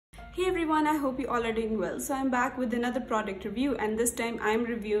Hey everyone, I hope you all are doing well. So I'm back with another product review, and this time I'm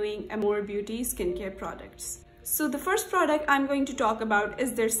reviewing Amor Beauty skincare products. So the first product I'm going to talk about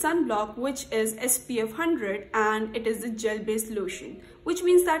is their Sunblock, which is SPF 100, and it is a gel-based lotion, which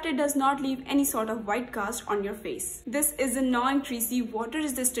means that it does not leave any sort of white cast on your face. This is a non-greasy,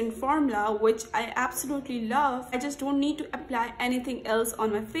 water-resistant formula, which I absolutely love. I just don't need to apply anything else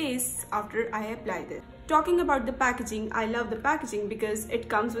on my face after I apply this. Talking about the packaging, I love the packaging because it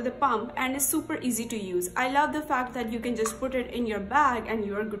comes with a pump and is super easy to use. I love the fact that you can just put it in your bag and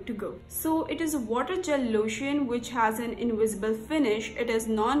you are good to go. So it is a water gel lotion which has an invisible finish. It is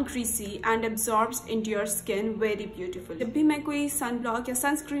non-greasy and absorbs into your skin very beautifully. जब भी मैं कोई sunblock या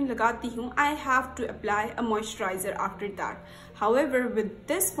sunscreen लगाती हूँ, I have to apply a moisturizer after that. However, with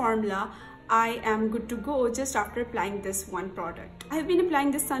this formula, I am good to go just after applying this one product. I have been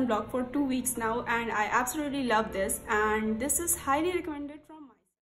applying this sunblock for 2 weeks now and I absolutely love this, and this is highly recommended.